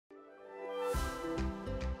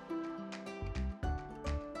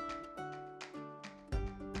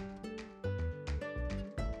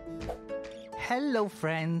Hello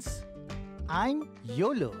friends, I'm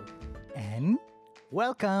Yolo and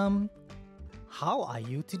welcome. How are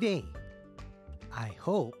you today? I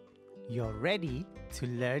hope you're ready to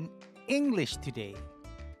learn English today.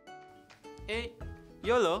 Hey,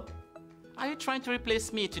 Yolo, are you trying to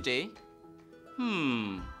replace me today?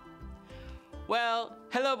 Well,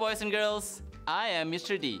 hello boys and girls. I am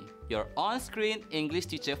Mr. D, your on-screen English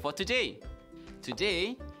teacher for today.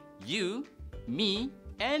 Today, you, me,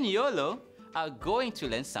 and Yolo are going to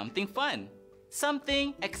learn something fun,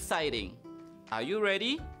 something exciting. Are you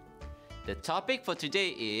ready? The topic for today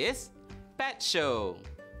is Pet Show.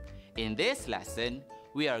 In this lesson,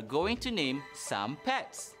 we are going to name some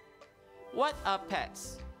pets. What are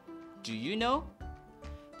pets? Do you know?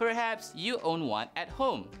 Perhaps you own one at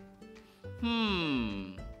home.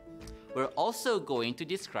 We're also going to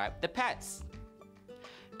describe the pets.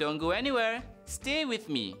 Don't go anywhere. Stay with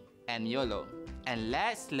me and Yolo, and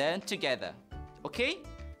let's learn together. Okay?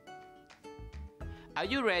 Are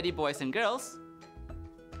you ready, boys and girls?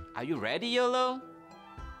 Are you ready, Yolo?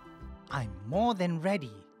 I'm more than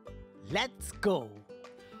ready. Let's go.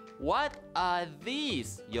 What are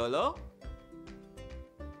these, Yolo?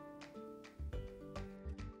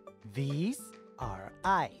 These are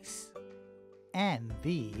eyes. And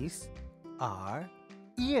these are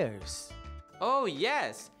ears. Oh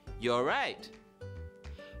yes, you're right.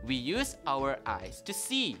 We use our eyes to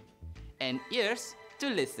see and ears to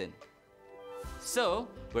listen. So,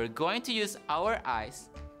 we're going to use our eyes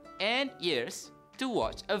and ears to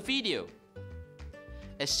watch a video.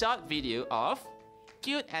 A short video of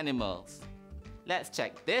cute animals. Let's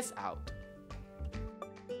check this out.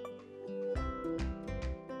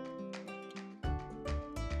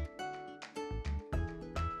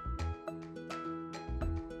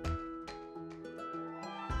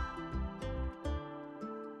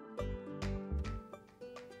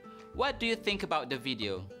 What do you think about the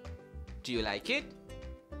video? Do you like it?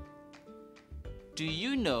 Do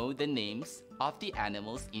you know the names of the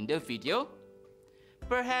animals in the video?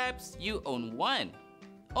 Perhaps you own one,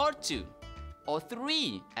 or two, or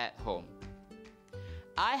three at home.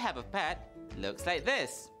 I have a pet, looks like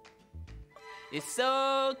this. It's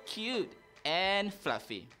so cute and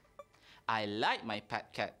fluffy. I like my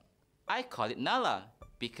pet cat. I call it Nala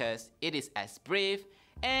because it is as brave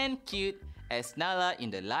and cute as Nala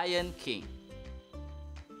in The Lion King.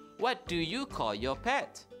 What do you call your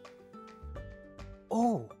pet?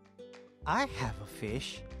 Oh, I have a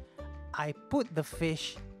fish. I put the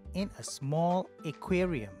fish in a small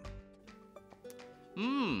aquarium.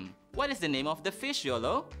 What is the name of the fish,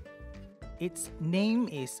 Yolo? Its name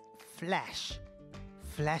is Flash.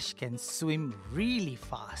 Flash can swim really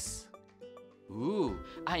fast. Ooh,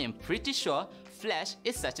 I am pretty sure Flash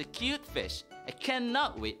is such a cute fish. I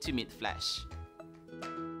cannot wait to meet Flash.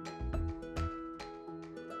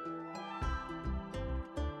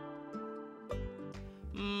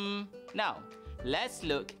 Now, let's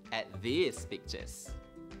look at these pictures.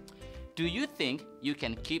 Do you think you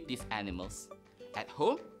can keep these animals at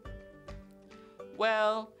home?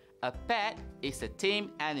 Well, a pet is a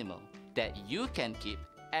tame animal that you can keep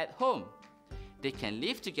at home. They can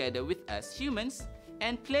live together with us humans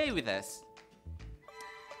and play with us.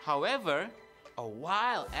 However, a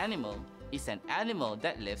wild animal is an animal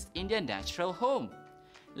that lives in their natural home,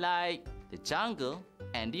 like the jungle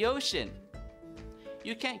and the ocean.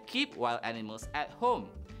 You can't keep wild animals at home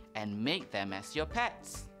and make them as your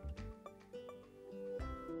pets.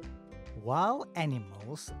 Wild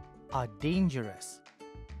animals are dangerous.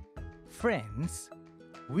 Friends,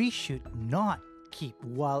 we should not keep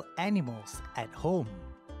wild animals at home.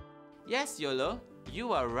 Yes, Yolo,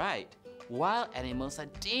 you are right. Wild animals are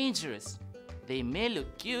dangerous. They may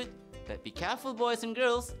look cute, but be careful, boys and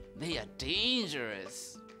girls, they are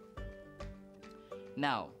dangerous.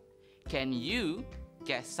 Now, can you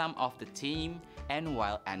guess some of the tame and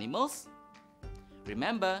wild animals?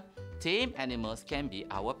 Remember, tame animals can be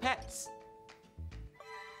our pets.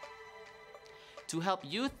 To help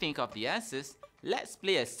you think of the answers, let's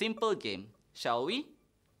play a simple game, shall we?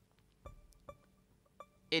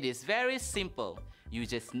 It is very simple. You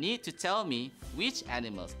just need to tell me which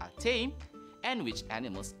animals are tame and which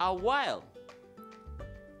animals are wild.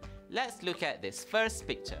 Let's look at this first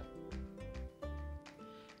picture.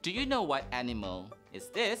 Do you know what animal is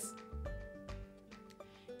this?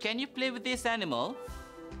 Can you play with this animal?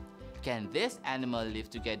 Can this animal live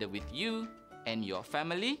together with you and your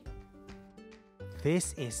family?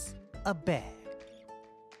 This is a bear.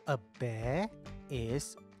 A bear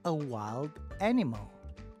is a wild animal.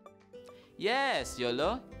 Yes,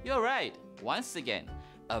 Yolo, you're right. Once again,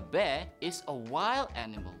 a bear is a wild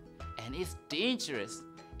animal and is dangerous.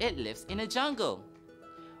 It lives in a jungle.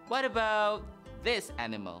 What about this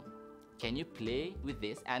animal? Can you play with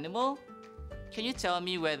this animal? Can you tell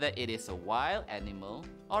me whether it is a wild animal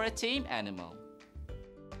or a tame animal?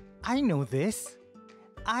 I know this.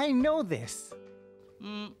 I know this.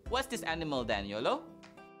 What's this animal then, Yolo?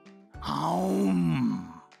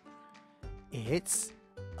 It's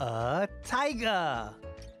a tiger.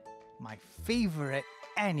 My favorite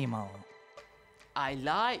animal. I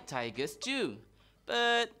like tigers too,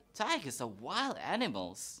 but tigers are wild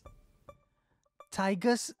animals.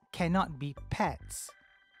 Tigers cannot be pets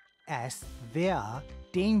as they are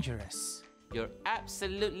dangerous. You're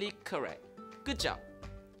absolutely correct. Good job.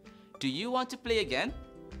 Do you want to play again?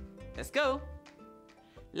 Let's go.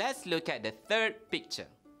 Let's look at the third picture.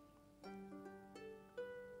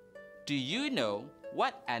 Do you know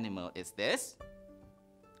what animal is this?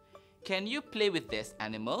 Can you play with this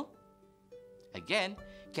animal? Again,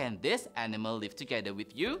 can this animal live together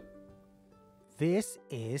with you? This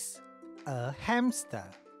is a hamster.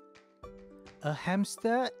 A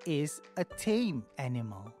hamster is a tame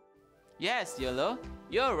animal. Yes, Yolo,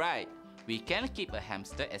 you're right. We can keep a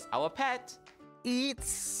hamster as our pet. It's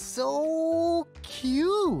so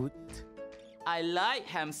cute. I like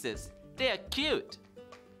hamsters. They are cute.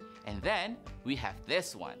 And then we have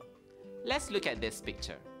this one. Let's look at this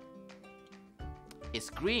picture. It's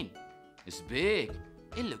green. It's big.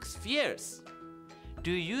 It looks fierce.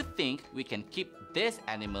 Do you think we can keep this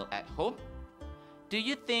animal at home? Do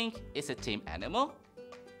you think it's a tame animal?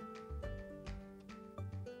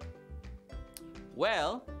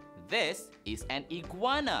 Well, this is an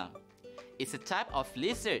iguana. It's a type of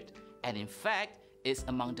lizard, and in fact, it's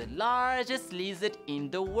among the largest lizards in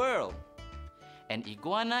the world. An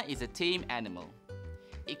iguana is a tame animal.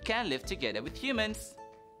 It can live together with humans.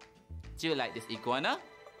 Do you like this iguana?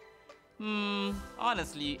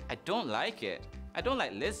 Honestly, I don't like it. I don't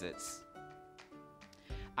like lizards.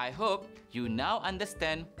 I hope you now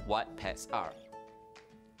understand what pets are.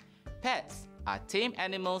 Pets are tame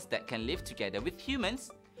animals that can live together with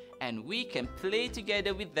humans, and we can play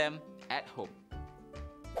together with them at home.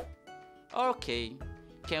 Okay,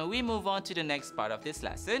 can we move on to the next part of this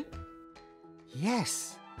lesson?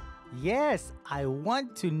 Yes, I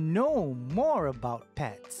want to know more about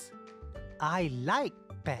pets. I like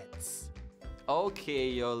pets. Okay,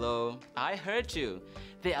 Yolo, I heard you.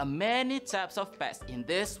 There are many types of pets in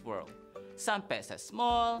this world. Some pets are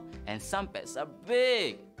small and some pets are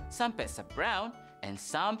big. Some pets are brown and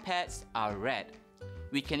some pets are red.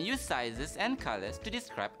 We can use sizes and colors to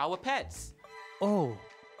describe our pets. Oh,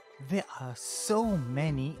 there are so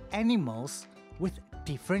many animals with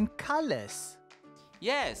different colors.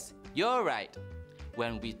 Yes, you're right.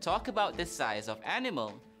 When we talk about the size of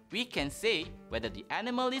animal, we can say whether the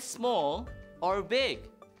animal is small or big.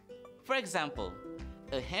 For example,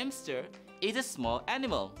 a hamster is a small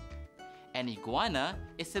animal. An iguana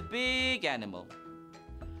is a big animal.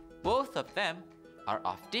 Both of them are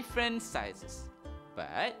of different sizes,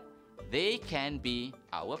 but they can be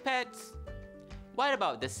our pets. What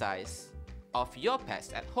about the size of your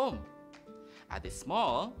pets at home? Are they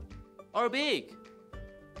small or big?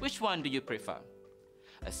 Which one do you prefer?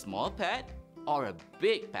 A small pet or a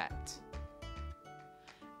big pet?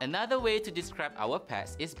 Another way to describe our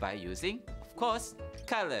pets is by using, of course,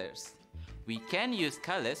 colors. We can use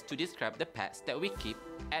colors to describe the pets that we keep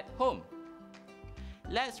at home.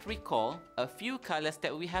 Let's recall a few colors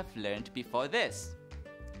that we have learned before this.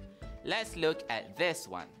 Let's look at this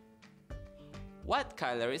one. What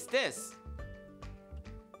color is this?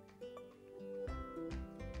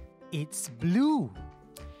 It's blue.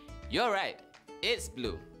 You're right, it's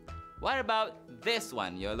blue. What about this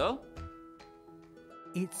one, Yolo?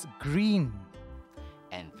 It's green.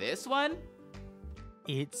 And this one?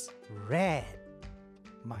 It's red.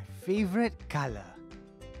 My favorite color.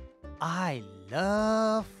 I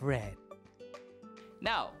love red.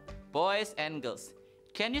 Now, boys and girls,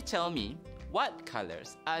 can you tell me what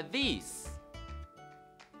colors are these?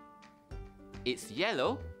 It's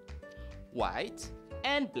yellow, white,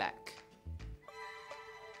 and black.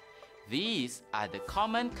 These are the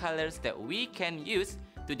common colors that we can use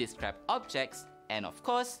to describe objects and, of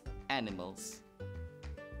course, animals.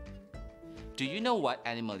 Do you know what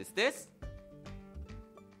animal is this?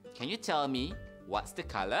 Can you tell me what's the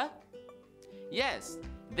color? Yes,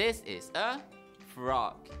 this is a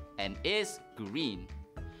frog and is green.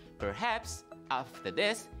 Perhaps after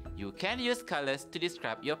this, you can use colors to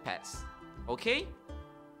describe your pets. Okay?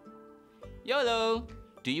 YOLO!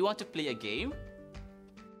 Do you want to play a game?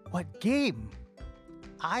 What game?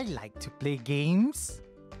 I like to play games.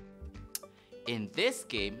 In this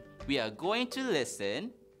game, we are going to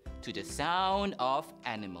listen to the sound of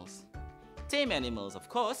animals. Tame animals, of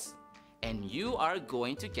course. And you are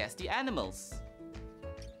going to guess the animals.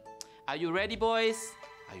 Are you ready, boys?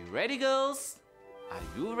 Are you ready, girls? Are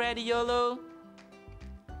you ready, YOLO?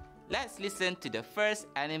 Let's listen to the first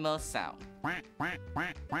animal sound.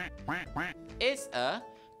 It's a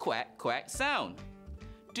quack quack sound.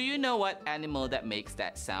 Do you know what animal that makes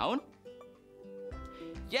that sound?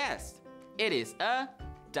 Yes, it is a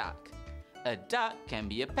duck. A duck can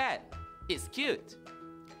be a pet. It's cute.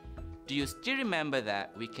 Do you still remember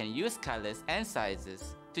that we can use colors and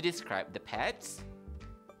sizes to describe the pets?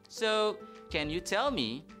 So, can you tell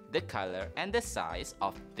me the color and the size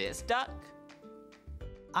of this duck?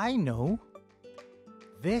 I know.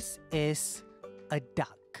 This is a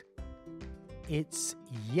duck. It's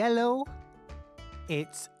yellow.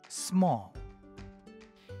 It's small.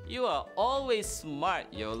 You are always smart,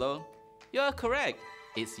 YOLO. You are correct.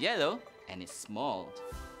 It's yellow and it's small.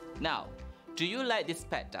 Now, do you like this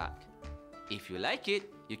pet duck? If you like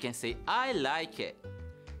it, you can say, I like it.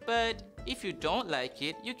 But if you don't like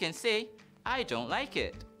it, you can say, I don't like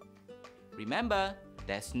it. Remember,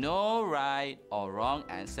 there's no right or wrong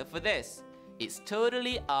answer for this. It's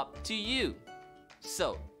totally up to you.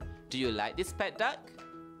 So, do you like this pet duck?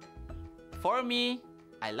 For me,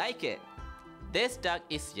 I like it. This duck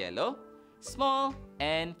is yellow, small,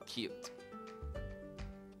 and cute.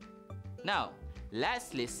 Now,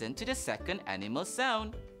 let's listen to the second animal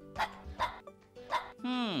sound.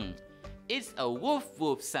 It's a woof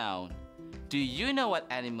woof sound. Do you know what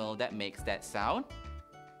animal that makes that sound?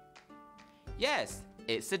 Yes,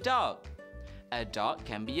 it's a dog. A dog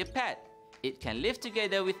can be a pet. It can live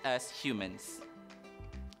together with us humans.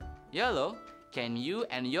 YOLO, can you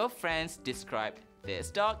and your friends describe this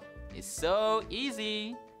dog? It's so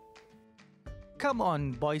easy. Come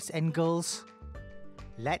on, boys and girls.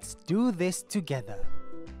 Let's do this together.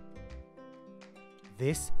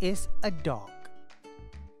 This is a dog.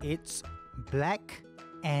 It's black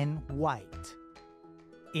and white.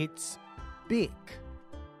 It's big.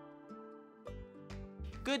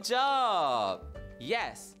 Good job!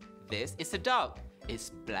 Yes, this is a dog.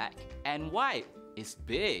 It's black and white. It's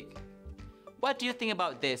big. What do you think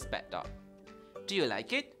about this pet dog? Do you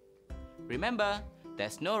like it? Remember,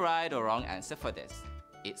 there's no right or wrong answer for this.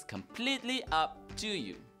 It's completely up to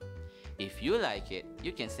you. If you like it,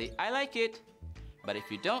 you can say, I like it. But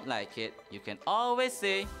if you don't like it, you can always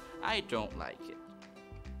say, I don't like it.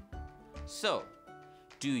 So,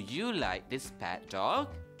 do you like this pet dog?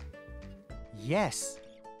 Yes,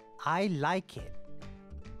 I like it.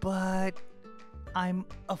 But I'm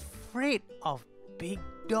afraid of big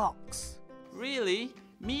dogs. Really?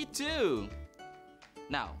 Me too.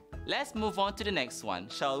 Now, let's move on to the next one,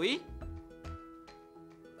 shall we?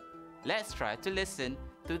 Let's try to listen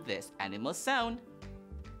to this animal sound.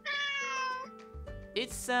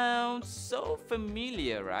 It sounds so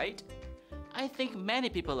familiar, right? I think many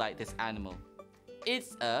people like this animal.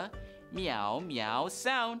 It's a meow meow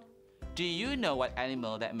sound. Do you know what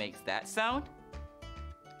animal that makes that sound?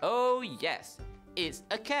 Oh yes, it's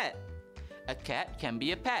a cat. A cat can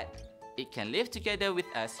be a pet. It can live together with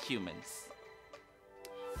us humans.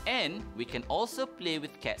 And we can also play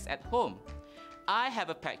with cats at home. I have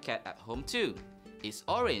a pet cat at home too. It's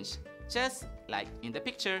orange, just like in the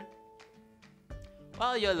picture.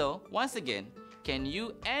 Well, YOLO, once again, can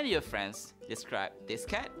you and your friends describe this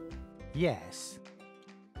cat? Yes,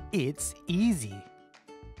 it's easy.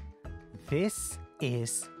 This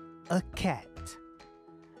is a cat.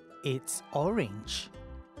 It's orange.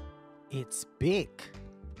 It's big.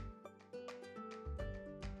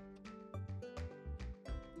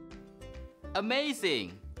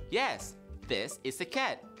 Amazing! Yes, this is a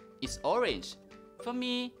cat. It's orange. For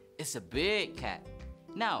me, it's a big cat.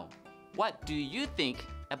 Now, what do you think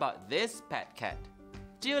about this pet cat?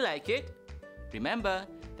 Do you like it? Remember,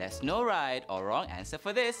 there's no right or wrong answer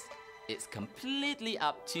for this. It's completely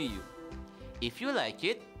up to you. If you like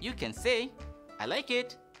it, you can say, I like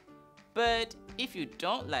it. But if you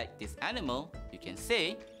don't like this animal, you can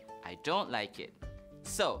say, I don't like it.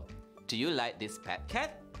 So, do you like this pet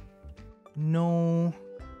cat? No,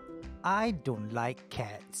 I don't like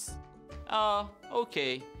cats. Oh,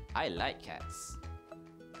 okay. I like cats.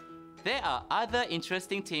 There are other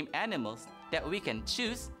interesting tame animals that we can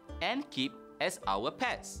choose and keep as our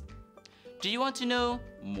pets. Do you want to know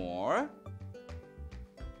more?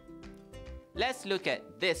 Let's look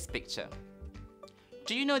at this picture.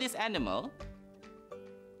 Do you know this animal?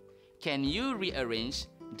 Can you rearrange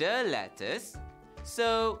the letters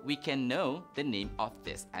so we can know the name of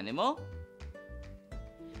this animal?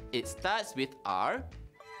 It starts with R,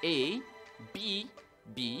 A, B,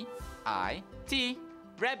 B, I, T.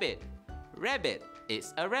 Rabbit. Rabbit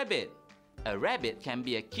is a rabbit. A rabbit can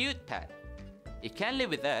be a cute pet. It can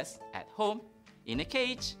live with us at home in a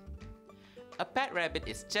cage. A pet rabbit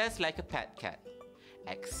is just like a pet cat,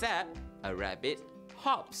 except a rabbit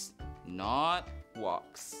hops, not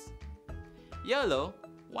walks. YOLO,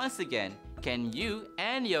 once again, can you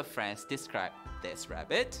and your friends describe this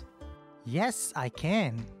rabbit? Yes, I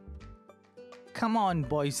can. Come on,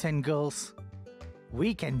 boys and girls.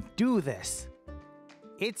 We can do this.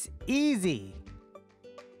 It's easy.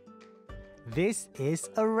 This is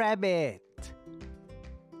a rabbit.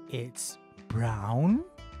 It's brown.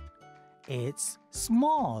 It's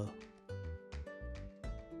small.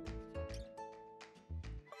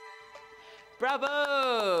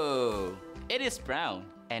 Bravo! It is brown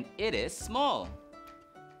and it is small.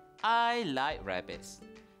 I like rabbits.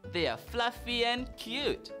 They are fluffy and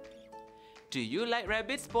cute. Do you like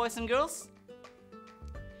rabbits, boys and girls?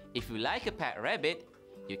 If you like a pet rabbit,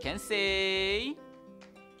 you can say,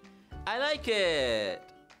 I like it.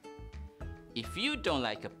 If you don't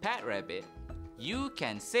like a pet rabbit, you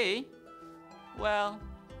can say, well,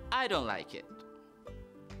 I don't like it.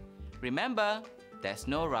 Remember, there's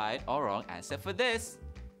no right or wrong answer for this.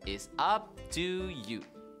 It's up to you.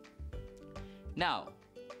 Now,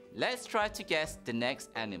 let's try to guess the next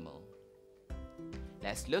animal.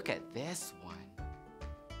 Let's look at this one.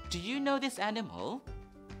 Do you know this animal?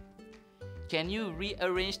 Can you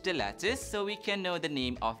rearrange the letters so we can know the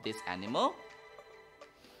name of this animal?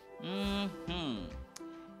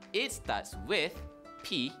 It starts with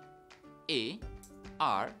P, A,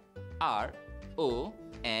 R, R, O,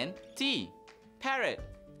 and T. Parrot.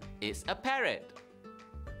 It's a parrot.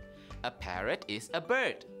 A parrot is a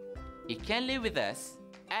bird. It can live with us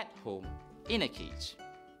at home in a cage.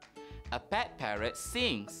 A pet parrot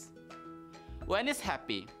sings when it's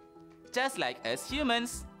happy, just like us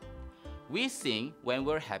humans. We sing when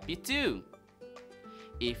we're happy too.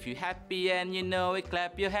 If you're happy and you know it,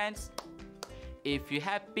 clap your hands. If you're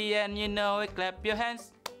happy and you know it, clap your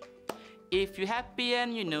hands. If you're happy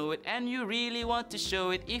and you know it and you really want to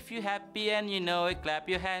show it, if you're happy and you know it, clap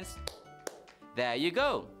your hands. There you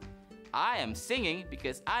go. I am singing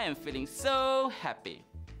because I am feeling so happy.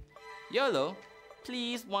 YOLO,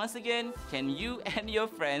 please once again, can you and your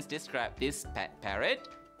friends describe this pet parrot?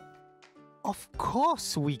 Of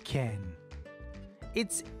course we can.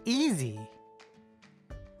 It's easy.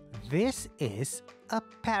 This is a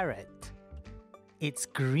parrot. It's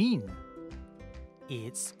green.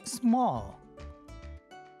 It's small.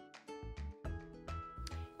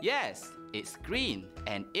 Yes, it's green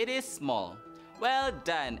and it is small. Well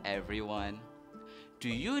done, everyone. Do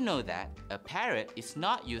you know that a parrot is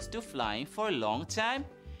not used to flying for a long time?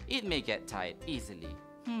 It may get tired easily.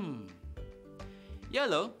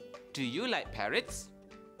 YOLO, do you like parrots?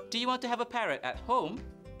 Do you want to have a parrot at home?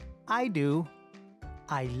 I do.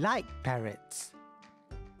 I like parrots.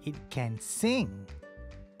 It can sing.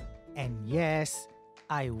 And yes,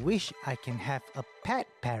 I wish I can have a pet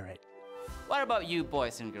parrot. What about you,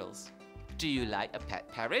 boys and girls? Do you like a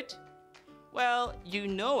pet parrot? Well, you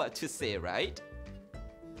know what to say, right?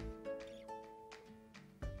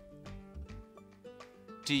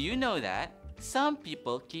 Do you know that some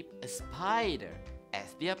people keep a spider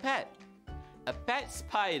as their pet? A pet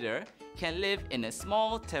spider can live in a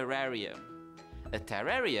small terrarium. A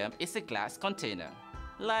terrarium is a glass container,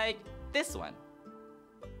 like this one.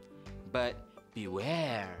 But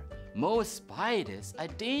beware, most spiders are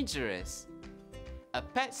dangerous. A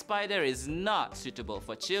pet spider is not suitable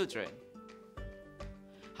for children.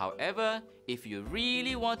 However, if you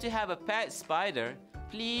really want to have a pet spider,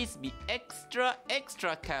 please be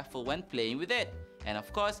extra careful when playing with it, and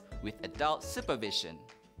of course, with adult supervision.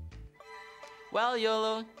 Well,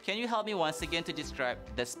 YOLO, can you help me once again to describe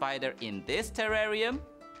the spider in this terrarium?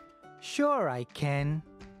 Sure, I can.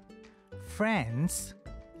 Friends,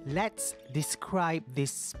 let's describe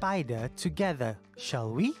this spider together, shall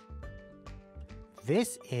we?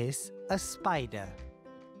 This is a spider.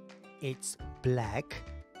 It's black.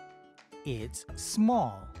 It's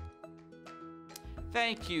small.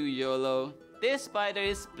 Thank you, YOLO. This spider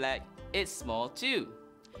is black. It's small too.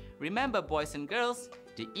 Remember, boys and girls,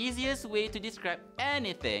 the easiest way to describe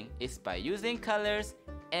anything is by using colors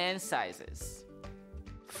and sizes.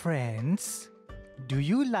 Friends, do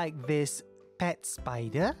you like this pet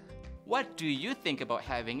spider? What do you think about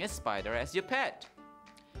having a spider as your pet?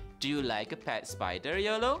 Do you like a pet spider,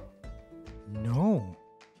 YOLO? No,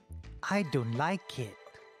 I don't like it.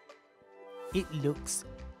 It looks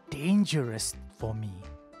dangerous for me.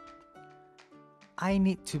 I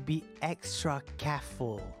need to be extra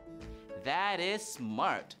careful. That is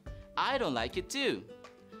smart. I don't like it too.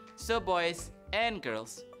 So boys, And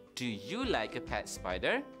girls, do you like a pet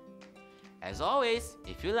spider? As always,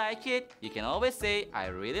 if you like it, you can always say, I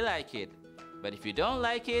really like it. But if you don't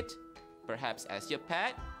like it, perhaps as your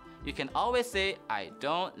pet, you can always say, I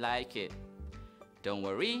don't like it. Don't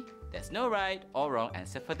worry, there's no right or wrong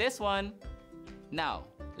answer for this one. Now,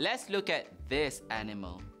 let's look at this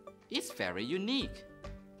animal. It's very unique.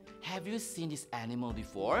 Have you seen this animal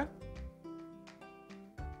before?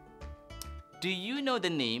 Do you know the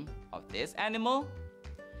name of this animal?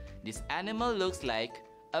 This animal looks like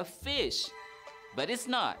a fish, but it's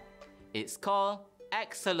not. It's called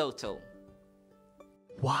axolotl.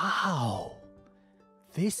 Wow!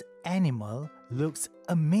 This animal looks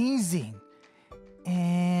amazing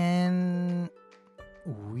and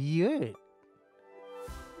weird.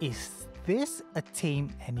 Is this a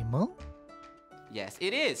tame animal? Yes,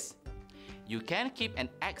 it is. You can keep an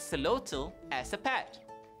axolotl as a pet.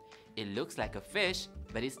 It looks like a fish,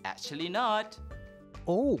 but it's actually not.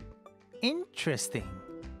 Oh, interesting.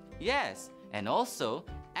 Yes, and also,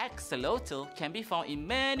 axolotl can be found in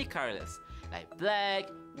many colors, like black,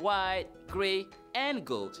 white, gray, and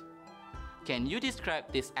gold. Can you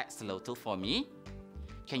describe this axolotl for me?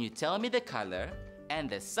 Can you tell me the color and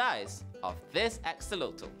the size of this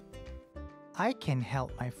axolotl? I can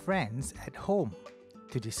help my friends at home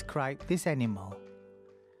to describe this animal.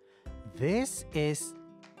 This is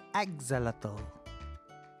axolotl.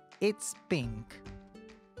 It's pink.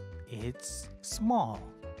 It's small.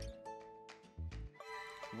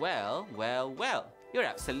 Well, you're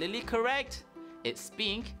absolutely correct. It's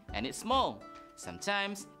pink and it's small.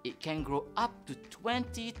 Sometimes it can grow up to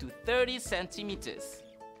 20 to 30 centimeters.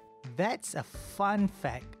 That's a fun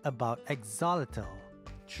fact about axolotl.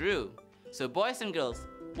 True. So boys and girls,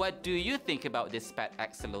 what do you think about this pet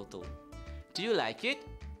axolotl? Do you like it?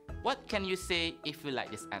 What can you say if you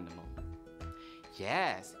like this animal?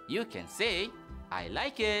 Yes, you can say, I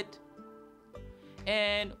like it.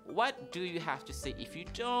 And what do you have to say if you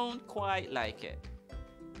don't quite like it?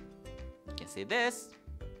 You can say this.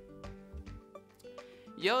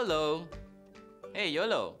 YOLO. Hey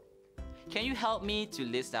YOLO, can you help me to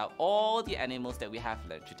list out all the animals that we have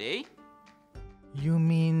learned today? You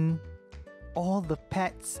mean all the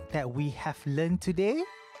pets that we have learned today?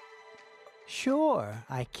 Sure,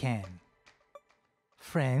 I can.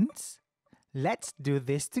 Friends, let's do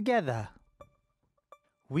this together.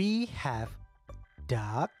 We have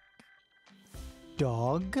duck,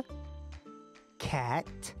 dog,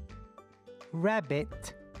 cat,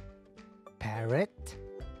 rabbit, parrot,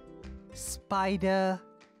 spider,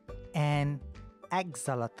 and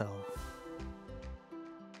axolotl.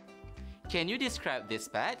 Can you describe these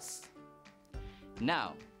pets?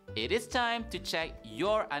 Now, it is time to check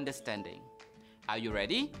your understanding. Are you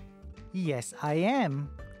ready? Yes, I am.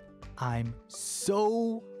 I'm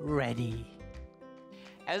so ready.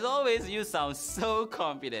 As always, you sound so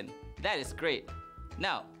confident. That is great.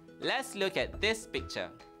 Now, let's look at this picture.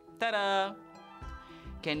 Ta-da!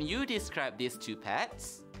 Can you describe these two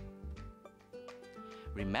pets?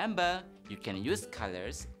 Remember, you can use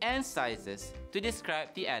colors and sizes to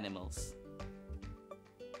describe the animals.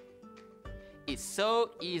 It's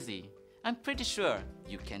so easy. I'm pretty sure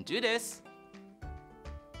you can do this.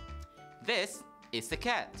 This is a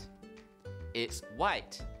cat. It's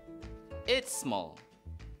white. It's small.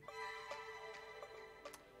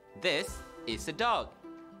 This is a dog.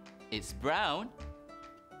 It's brown.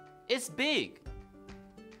 It's big.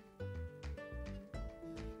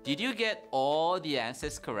 Did you get all the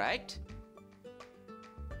answers correct?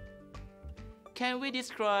 Can we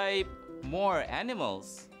describe more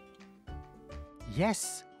animals?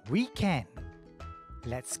 Yes, we can.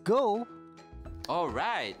 Let's go.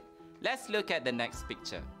 Alright, let's look at the next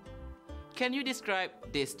picture. Can you describe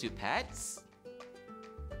these two pets?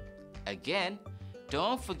 Again,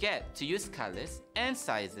 don't forget to use colors and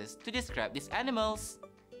sizes to describe these animals.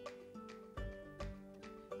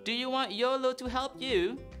 Do you want YOLO to help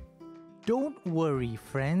you? Don't worry,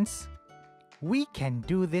 friends. We can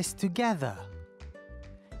do this together.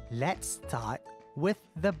 Let's start with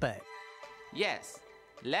the bird. Yes,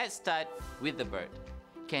 let's start with the bird.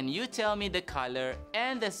 Can you tell me the color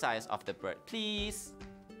and the size of the bird, please?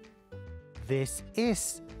 This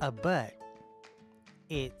is a bird.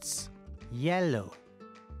 It's yellow.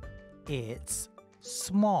 It's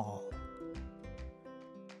small.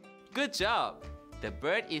 Good job! The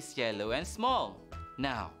bird is yellow and small.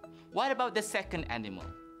 Now, what about the second animal?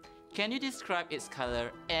 Can you describe its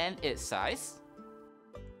color and its size?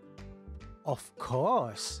 Of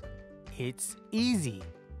course. It's easy.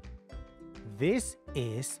 This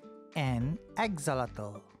is an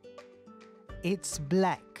axolotl. It's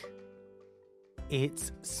black.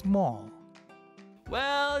 It's small.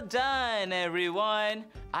 Well done, everyone!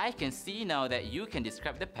 I can see now that you can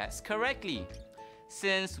describe the pets correctly.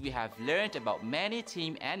 Since we have learned about many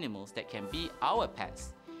tame animals that can be our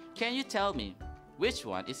pets, can you tell me which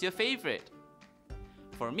one is your favorite?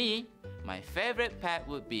 For me, my favorite pet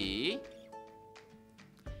would be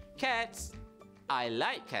cats. I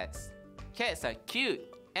like cats. Cats are cute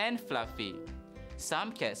and fluffy.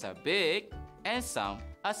 Some cats are big and some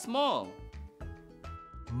are small.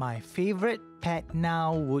 My favorite pet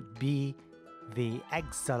now would be the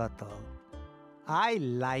axolotl. I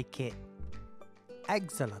like it.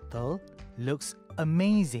 Axolotl looks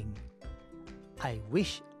amazing. I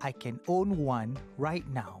wish I can own one right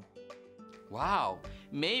now. Wow,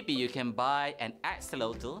 maybe you can buy an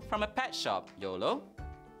axolotl from a pet shop, YOLO.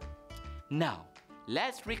 Now,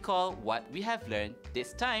 let's recall what we have learned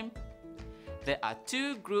this time. There are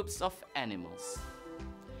two groups of animals.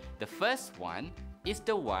 The first one is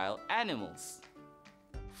the wild animals.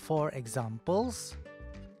 For examples,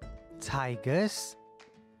 tigers,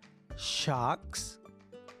 sharks,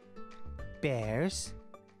 bears,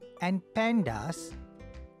 and pandas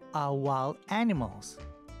are wild animals.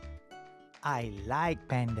 I like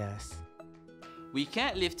pandas. We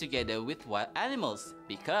can't live together with wild animals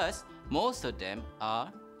because most of them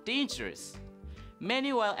are dangerous.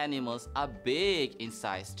 Many wild animals are big in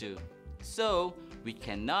size too, so we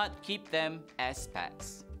cannot keep them as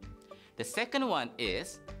pets. The second one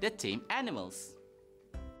is the tame animals.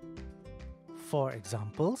 For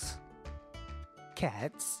examples,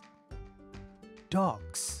 cats,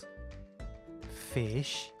 dogs,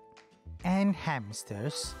 fish, and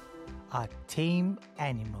hamsters are tame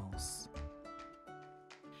animals.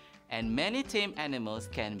 And many tame animals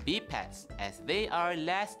can be pets as they are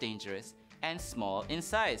less dangerous and small in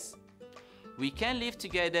size. We can live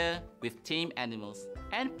together with tame animals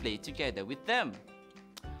and play together with them.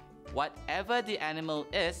 Whatever the animal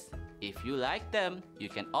is, if you like them, you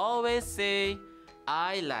can always say,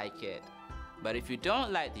 I like it. But if you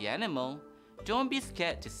don't like the animal, don't be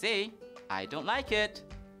scared to say, I don't like it.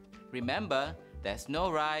 Remember, there's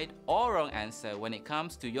no right or wrong answer when it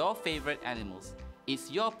comes to your favorite animals.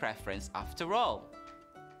 It's your preference after all.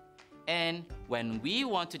 And when we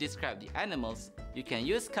want to describe the animals, you can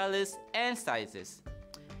use colors and sizes,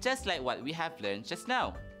 just like what we have learned just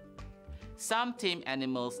now. Some tame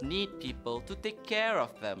animals need people to take care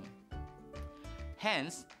of them.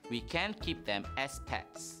 Hence, we can keep them as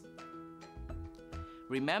pets.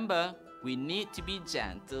 Remember, we need to be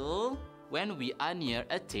gentle when we are near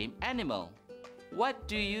a tame animal. What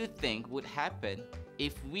do you think would happen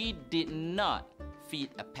if we did not feed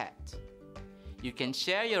a pet? You can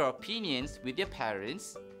share your opinions with your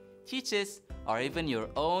parents, teachers, or even your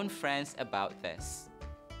own friends about this.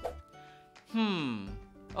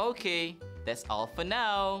 Okay, that's all for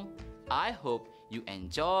now. I hope you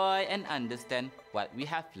enjoy and understand what we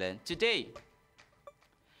have learned today.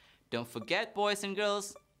 Don't forget, boys and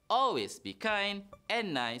girls, always be kind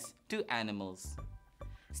and nice to animals.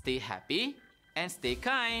 Stay happy and stay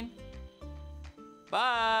kind.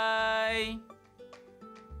 Bye!